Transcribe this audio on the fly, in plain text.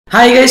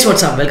Hi guys,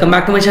 what's up? Welcome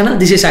back to my channel.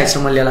 This is Sai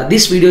Charan Malyala.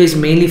 This video is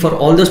mainly for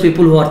all those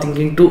people who are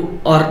thinking to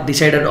or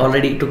decided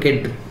already to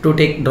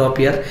take drop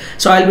year.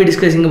 So I'll be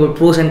discussing about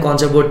pros and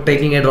cons about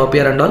taking a drop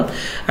year and all,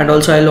 and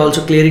also I'll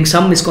also clearing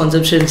some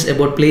misconceptions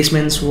about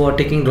placements who are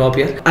taking drop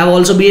year. I've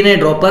also been a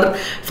dropper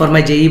for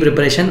my JEE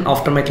preparation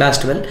after my class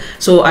 12.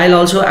 So I'll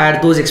also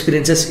add those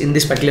experiences in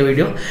this particular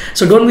video.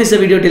 So don't miss the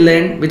video till the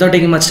end. Without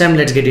taking much time,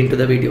 let's get into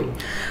the video.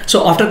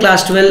 So after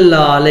class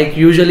 12, like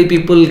usually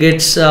people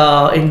gets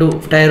into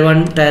tier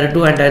 1, tier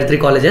 2 and tier 3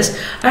 colleges,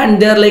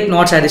 and they are like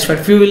not satisfied.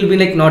 Few will be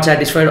like not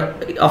satisfied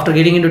after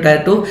getting into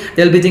tier 2.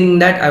 They'll be thinking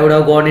that I would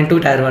have gone into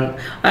tier 1,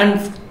 and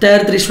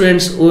tier 3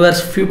 students, who are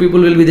few people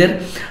will be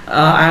there,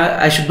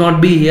 I should not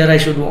be here.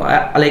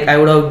 I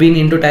would have been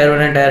into tier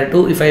 1 and tier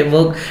 2 if I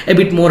work a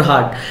bit more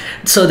hard.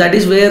 So that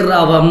is where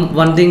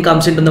one thing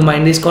comes into the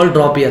mind is called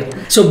drop year.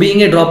 So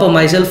being a dropper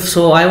myself,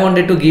 so I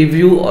wanted to give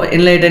you,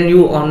 enlighten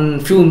you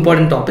on few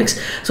important topics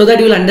so that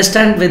you will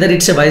understand whether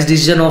it's a wise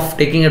decision of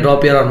taking a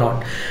drop year or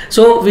not.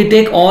 So we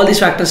take all these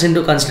factors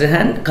into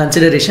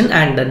consideration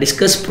and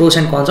discuss pros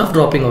and cons of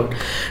dropping out.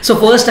 So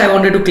first I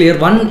wanted to clear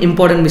one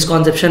important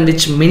misconception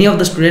which many of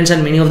the students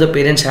and many of the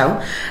parents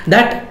have,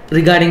 that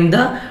regarding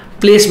the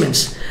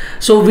placements.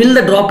 So will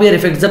the drop year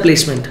affect the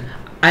placement?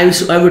 I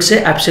would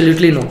say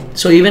absolutely no.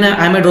 So even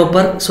I'm a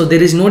dropper, so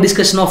there is no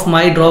discussion of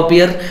my drop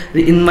year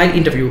in my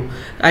interview.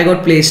 I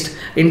got placed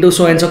into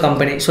so and so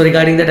company. So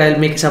regarding that, I'll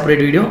make a separate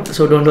video,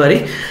 so don't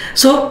worry.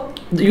 So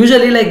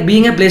usually, like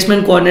being a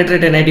placement coordinator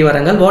at NIT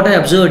Warangal, what I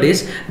observed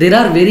is there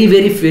are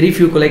very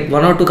few, like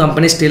 1 or 2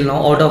 companies till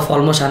now out of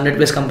almost 100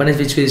 plus companies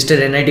which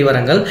visited NIT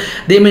Warangal.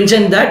 They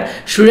mentioned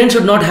that students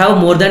should not have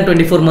more than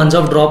 24 months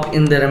of drop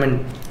in their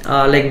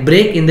like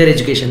break in their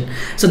education.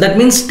 So that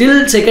means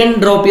till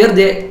second drop year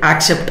they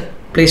accept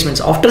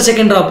placements. After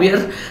second drop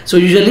year, so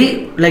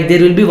usually like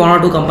there will be 1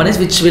 or 2 companies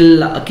which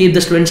will keep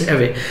the students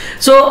away.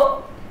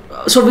 So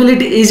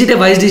is it a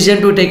wise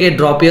decision to take a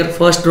drop year,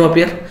 first drop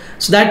year?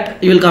 So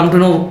that you will come to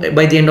know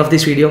by the end of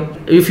this video.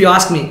 If you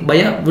ask me,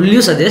 Bhaiya, will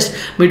you suggest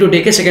me to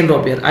take a second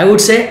drop year? I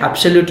would say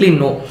absolutely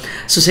no.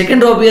 So second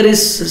drop year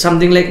is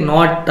something like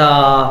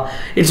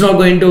it's not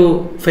going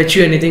to fetch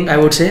you anything, I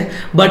would say,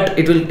 but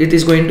it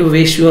is going to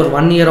waste your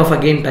 1 year of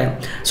again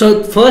time.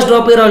 So first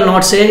drop year I will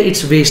not say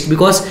it's waste,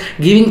 because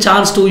giving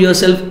chance to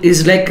yourself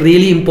is like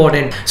really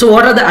important. So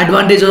what are the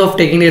advantages of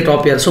taking a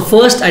drop year? So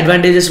first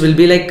advantages will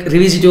be like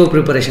revisit your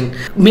preparation.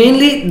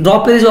 Mainly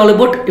drop year is all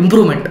about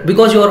improvement,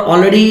 because you are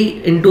already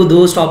into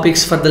those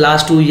topics for the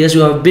last 2 years. You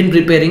have been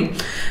preparing,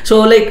 so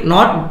like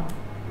not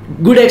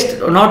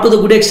to the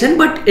good extent,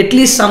 but at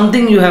least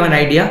something you have an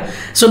idea.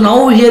 So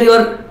now here you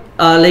are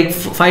like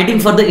fighting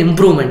for the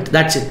improvement.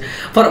 That's it.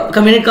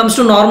 When it comes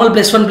to normal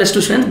 +1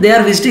 +2 students, they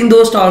are visiting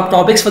those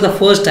topics for the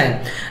first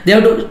time. They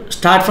have to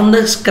start from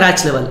the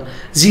scratch level,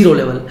 zero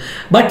level.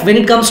 But when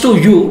it comes to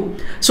you,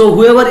 so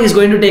whoever is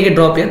going to take a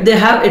drop year, they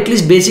have at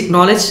least basic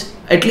knowledge,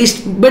 at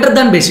least better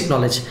than basic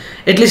knowledge,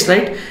 at least,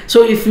 right?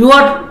 So if you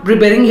are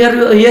preparing here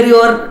you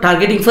are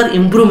targeting for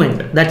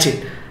improvement. That's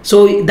it.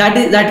 So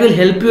that will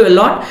help you a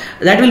lot.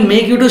 That will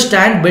make you to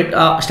stand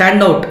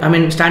out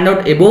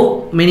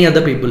above many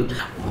other people.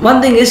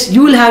 One thing is,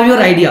 you will have your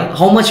idea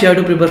how much you have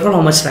to prepare for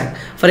how much rank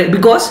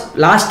because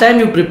last time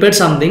you prepared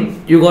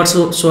something, you got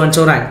so and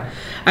so rank,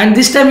 and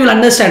this time you'll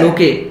understand,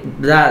 okay,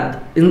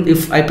 that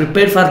if I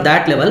prepared for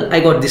that level,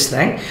 I got this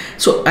rank,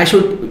 so I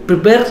should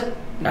prepare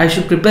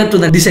to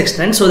this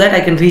extent so that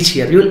I can reach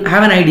here. You'll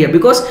have an idea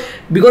because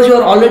you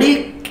are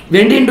already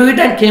went into it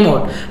and came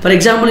out. For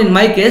example, in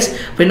my case,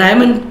 when I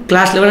am in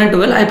class 11 and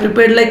 12, I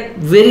prepared like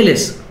very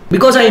less,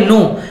 because I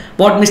know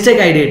what mistake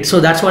I did. So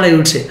that's what I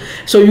would say.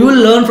 So you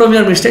will learn from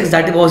your mistakes.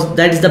 That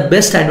is the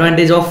best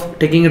advantage of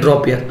taking a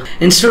drop year.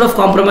 Instead of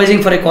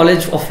compromising for a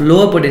college of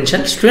lower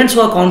potential, students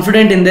who are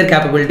confident in their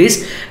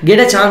capabilities get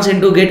a chance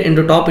to get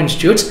into top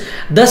institutes,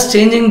 thus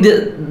changing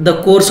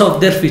the course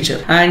of their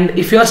future. And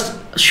if you are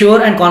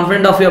sure and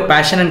confident of your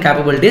passion and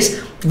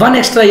capabilities, 1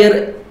 extra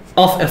year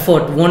of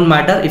effort won't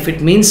matter if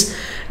it means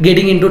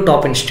getting into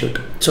top institute.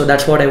 So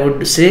that's what I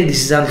would say.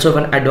 This is also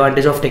an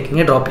advantage of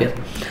taking a drop year.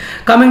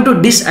 Coming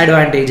to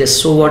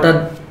disadvantages, so what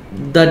are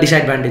the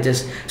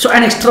disadvantages? So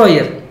an extra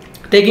year,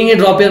 taking a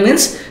drop year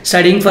means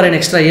studying for an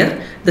extra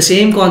year. The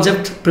same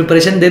concept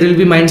preparation, there will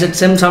be mindset.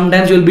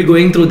 Sometimes you will be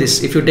going through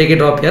this. If you take a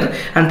drop year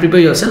and prepare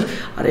yourself,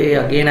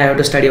 again I have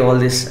to study all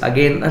this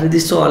again.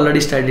 This so already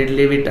studied,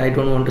 leave it, I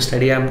don't want to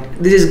study.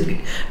 This is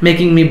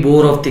making me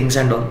bore of things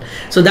and all.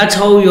 So that's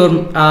how your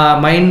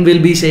mind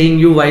will be saying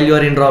you while you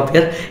are in drop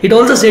year. It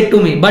also said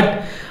to me,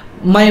 but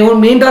my own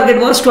main target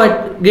was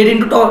to get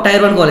into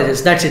tier 1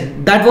 colleges. That's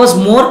it. That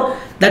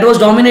was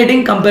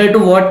dominating compared to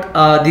what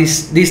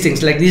these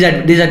things, like these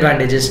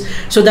advantages.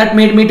 So that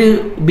made me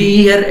to be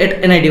here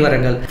at NIT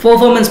Warangal.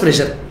 Performance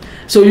pressure.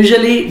 So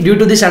usually due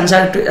to this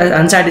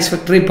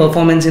unsatisfactory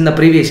performance in the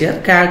previous year,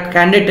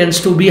 candidate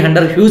tends to be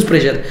under huge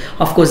pressure.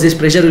 Of course, this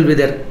pressure will be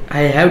there.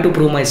 I have to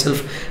prove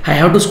myself. I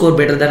have to score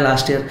better than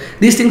last year.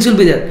 These things will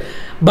be there.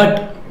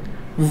 But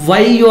why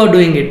you are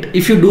doing it.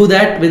 If you do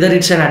that, whether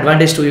it's an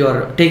advantage to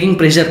your taking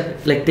pressure,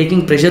 like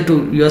taking pressure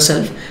to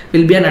yourself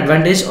will be an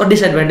advantage or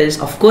disadvantage.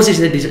 Of course it's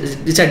a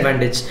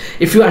disadvantage.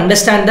 If you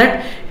understand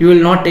that, you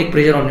will not take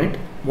pressure on it.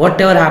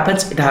 Whatever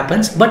happens, it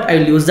happens, but I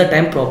will use the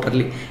time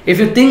properly. If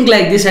you think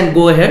like this and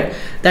go ahead,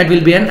 that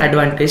will be an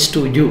advantage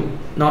to you,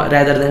 not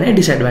rather than a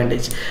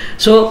disadvantage.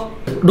 So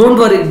don't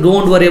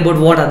worry about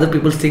what other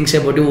people thinks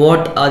about you,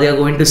 what are they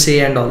going to say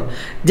and all.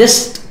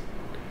 Just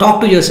talk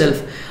to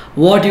yourself,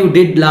 what you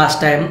did last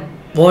time,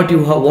 what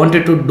you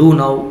wanted to do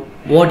now,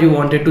 what you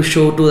wanted to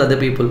show to other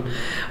people.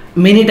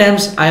 Many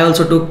times I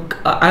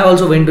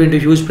also went into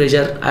huge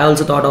pressure. I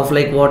also thought of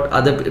like what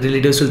other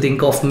relatives will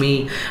think of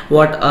me,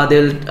 what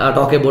they'll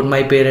talk about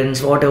my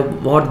parents, what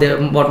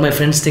my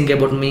friends think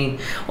about me,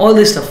 all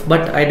this stuff.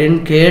 But I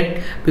didn't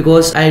care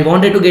because I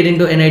wanted to get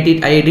into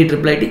NIT, IIT,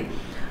 IIIT.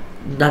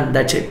 Done.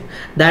 That's it.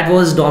 That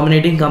was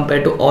dominating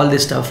compared to all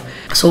this stuff.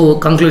 So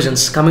coming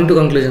to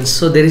conclusions.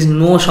 So there is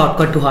no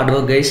shortcut to hard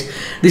work, guys.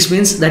 This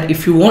means that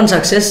if you want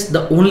success,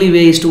 the only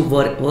way is to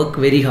work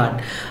very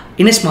hard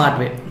in a smart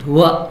way.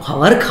 Work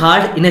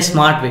hard in a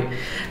smart way.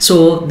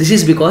 So this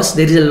is because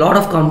there is a lot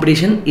of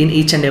competition in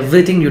each and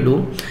everything you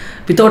do.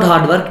 Without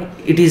hard work,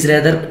 it is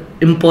rather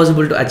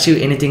impossible to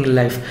achieve anything in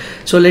life.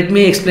 So let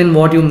me explain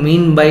what you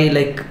mean by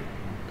like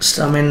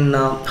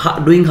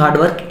doing hard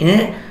work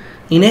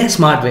in a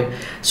smart way.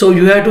 So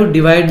you have to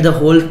divide the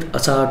whole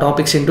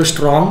topics into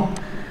strong,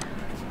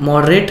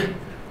 moderate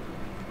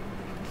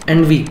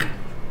and weak.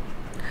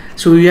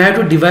 So you have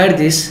to divide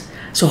this.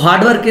 So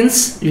hard work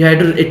means you have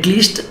to at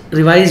least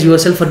revise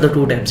yourself for the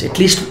 2 times, at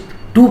least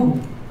 2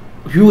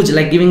 huge,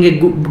 like giving a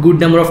good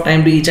number of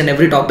time to each and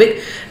every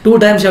topic. 2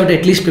 times you have to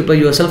at least prepare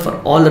yourself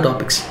for all the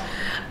topics.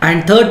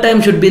 And 3rd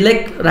time should be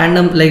like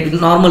random, like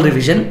normal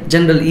revision,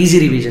 general easy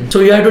revision.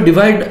 So you have to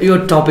divide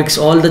your topics,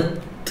 all the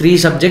 3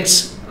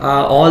 subjects,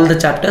 all the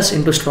chapters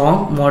into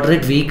strong,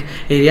 moderate, weak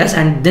areas,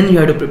 and then you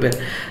have to prepare.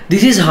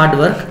 This is hard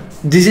work,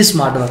 this is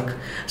smart work.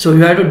 So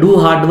you have to do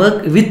hard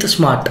work with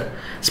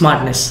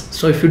smartness.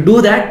 So if you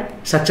do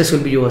that, success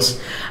will be yours.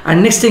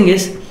 And next thing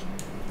is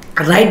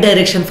right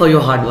direction for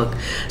your hard work.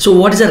 So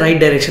what is the right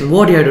direction?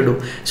 What you have to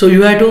do? So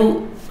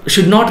you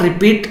should not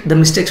repeat the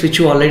mistakes which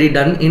you already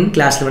done in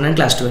class 11 and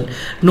class 12.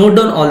 Note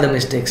down all the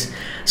mistakes.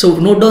 So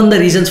note down the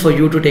reasons for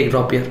you to take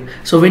drop year.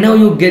 So whenever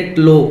you get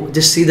low,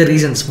 just see the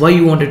reasons why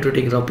you wanted to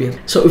take drop year.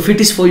 So if it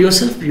is for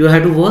yourself, you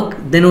have to work,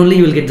 then only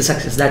you will get the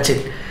success. That's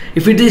it.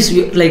 If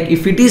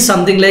it is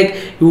something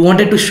like you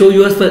wanted to show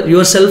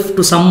yourself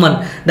to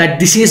someone that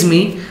this is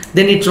me,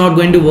 then it's not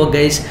going to work,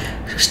 guys.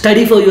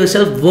 Study for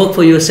yourself, work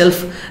for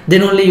yourself,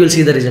 then only you will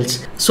see the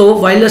results. So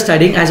while you're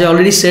studying, as I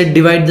already said,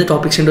 divide the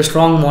topics into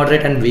strong,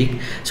 moderate and weak.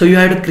 So you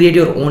have to create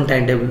your own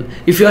timetable.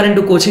 If you are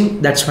into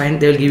coaching, that's fine,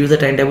 they will give you the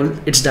timetable,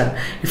 it's done.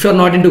 If you're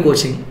not into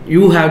coaching,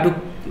 you have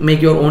to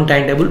make your own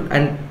timetable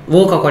and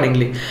work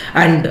accordingly.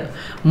 And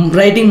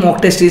writing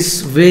mock test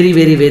is very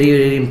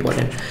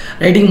important.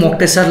 Writing mock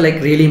tests are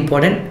like really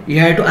important. You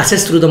have to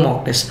assess through the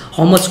mock test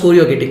how much score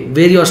you're getting,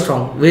 where you're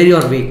strong, where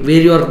you're weak,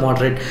 where you're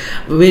moderate,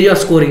 where you're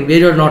scoring, where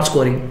you're not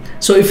scoring.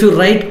 So if you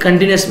write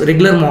continuous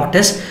regular mock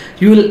test,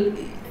 you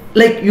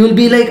will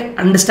be like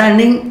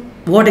understanding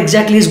what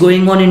exactly is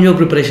going on in your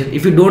preparation.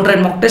 If you don't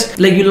write mock test,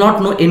 like you'll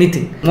not know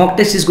anything. Mock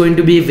test is going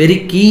to be a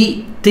very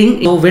key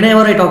thing. So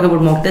whenever I talk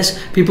about mock test,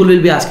 people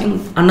will be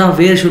asking, Anna,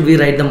 where should we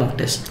write the mock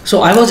test?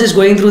 So I was just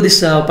going through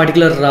this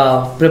particular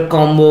prep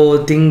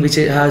combo thing which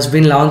has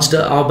been launched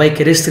by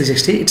Careers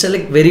 360. It's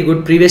like very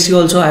good. Previously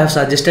also I have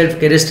suggested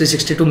Careers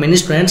 360 to many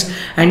students,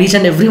 and each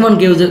and everyone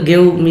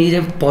gave me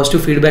a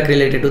positive feedback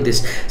related to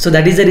this. So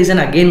that is the reason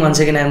again once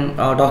again I am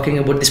talking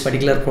about this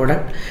particular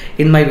product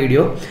in my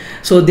video.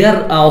 So they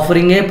are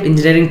offering a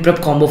engineering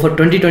prep combo for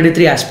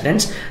 2023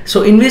 aspirants.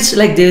 So in which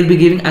like they will be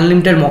giving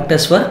unlimited mock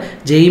tests for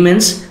JEE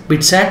Mains,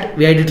 BITSAT,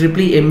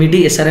 VIT-EEE, MET,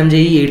 SRM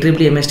JEE,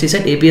 AEEE,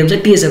 MST-SET, APM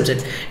set, TSM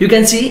set. You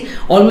can see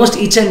almost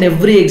each and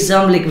every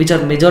exam, like which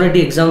are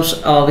majority exams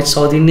which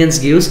South Indians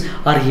gives,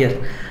 are here.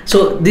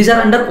 So these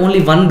are under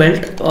only one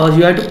belt.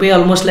 You have to pay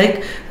almost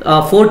like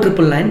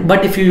 4,999,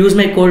 but if you use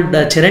my code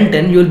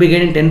Charan10, you will be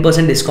getting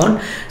 10%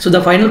 discount. So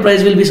the final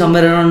price will be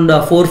somewhere around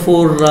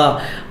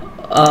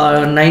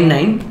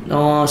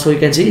 4,499. So you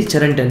can see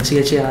Charan10,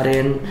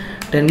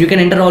 CHARAN10. You can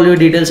enter all your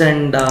details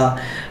and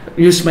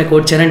use my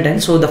code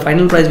Charan10. So the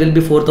final price will be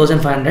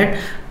 4,500,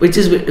 which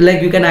is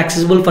like you can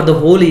accessible for the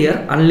whole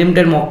year,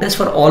 unlimited mock test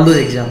for all those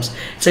exams.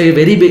 It's a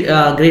very big,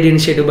 great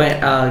initiative by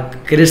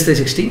Careers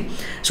 360.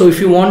 So if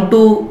you want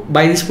to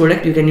buy this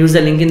product, you can use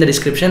the link in the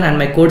description and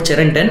my code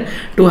Charan10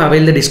 to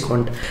avail the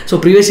discount. So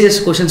previous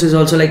year's questions is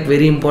also like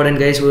very important,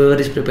 guys, whoever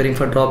is preparing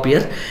for drop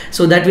year.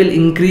 So that will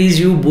increase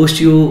you, boost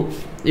your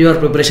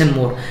preparation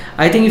more.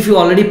 I think if you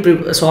already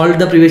solved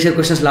the previous year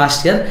questions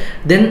last year,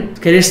 then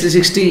Careers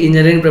 360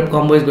 engineering prep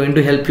combo is going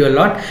to help you a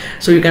lot.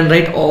 So you can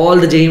write all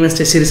the JEE Mains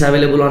test series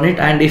available on it,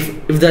 and if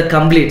that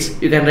completes,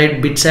 you can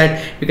write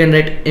BITSAT, you can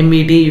write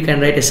MET, you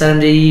can write SRM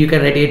JEE, you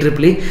can write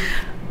AEEE.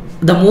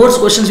 the more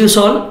questions you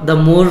solve, the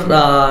more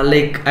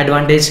like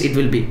advantage it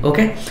will be.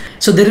 Okay,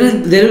 so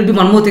there will be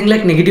one more thing,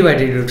 like negative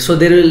attitude. So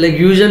there will, like,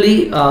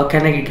 usually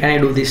can I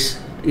do this,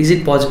 is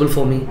it possible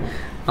for me,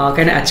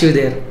 can I achieve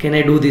there, can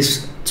I do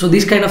this? So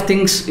these kind of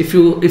things, if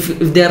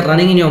they are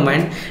running in your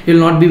mind, you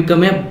will not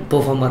become a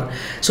performer.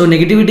 So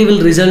negativity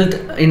will result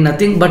in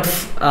nothing but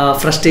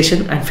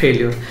frustration and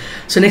failure.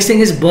 So next thing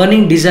is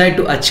burning desire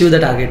to achieve the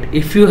target.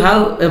 If you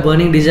have a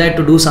burning desire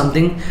to do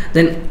something,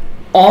 then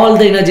all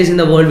the energies in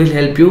the world will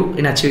help you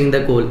in achieving the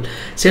goal.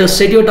 So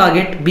set your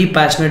target, be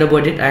passionate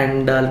about it,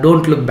 and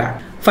don't look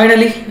back.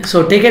 Finally,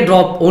 so take a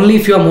drop only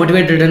if you are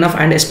motivated enough,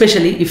 and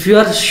especially if you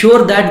are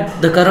sure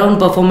that the current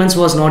performance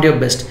was not your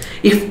best.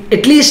 If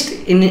at least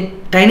in a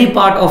tiny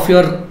part of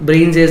your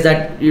brain says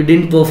that you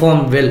didn't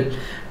perform well,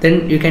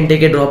 then you can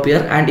take a drop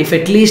here. And if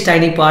at least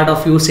tiny part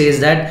of you says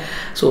that,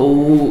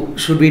 so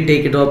should we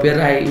take a drop here,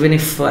 even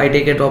if I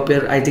take a drop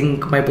here, I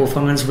think my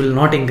performance will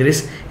not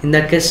increase, in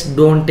that case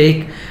don't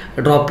take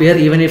a drop here,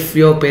 even if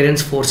your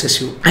parents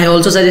forces you. I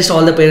also suggest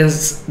all the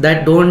parents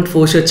that don't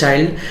force your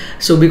child.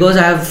 So because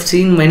I have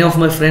seen many of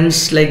my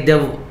friends, like, they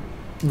have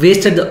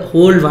wasted the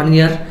whole 1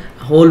 year,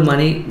 whole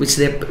money which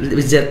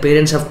their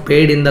parents have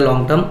paid in the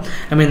long term,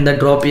 I mean the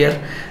drop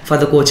year for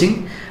the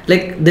coaching.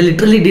 Like, they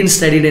literally didn't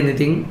study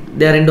anything.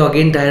 They are into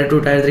again tier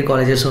 2, tier 3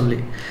 colleges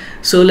only.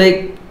 So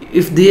like,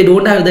 if they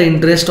don't have the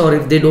interest, or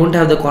if they don't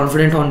have the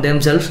confidence on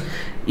themselves,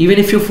 even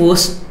if you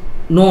force,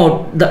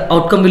 no, the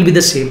outcome will be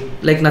the same.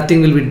 Like,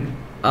 nothing will be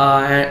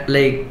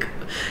like,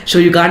 so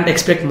you can't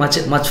expect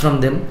much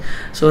from them.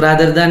 So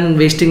rather than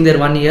wasting their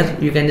 1 year,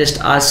 you can just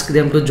ask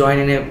them to join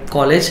in a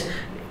college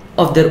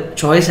of their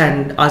choice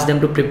and ask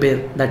them to prepare.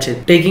 That's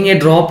it. Taking a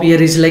drop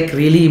year is like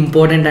really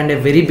important and a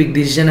very big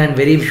decision and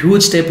very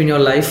huge step in your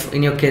life,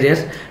 in your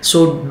career.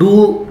 So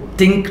do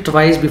think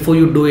twice before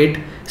you do it.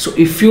 So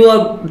if you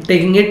are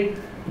taking it,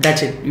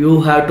 that's it,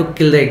 you have to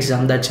kill the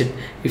exam. That's it.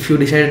 If you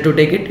decided to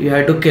take it, you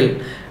have to kill.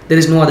 There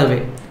is no other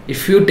way.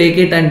 If you take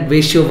it and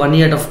waste your 1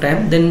 year of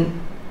time,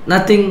 then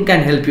nothing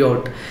can help you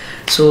out.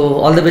 So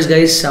all the best,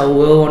 guys,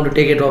 whoever want to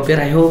take a drop year.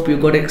 I hope you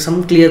got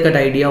some clear-cut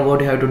idea what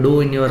you have to do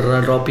in your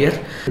drop year.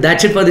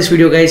 That's it for this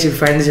video, guys. If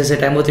you find this as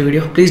a time worthy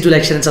video, please do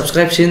like, share and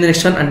subscribe. See you in the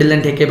next one. Until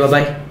then, take care. Bye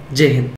bye. Jai Hind.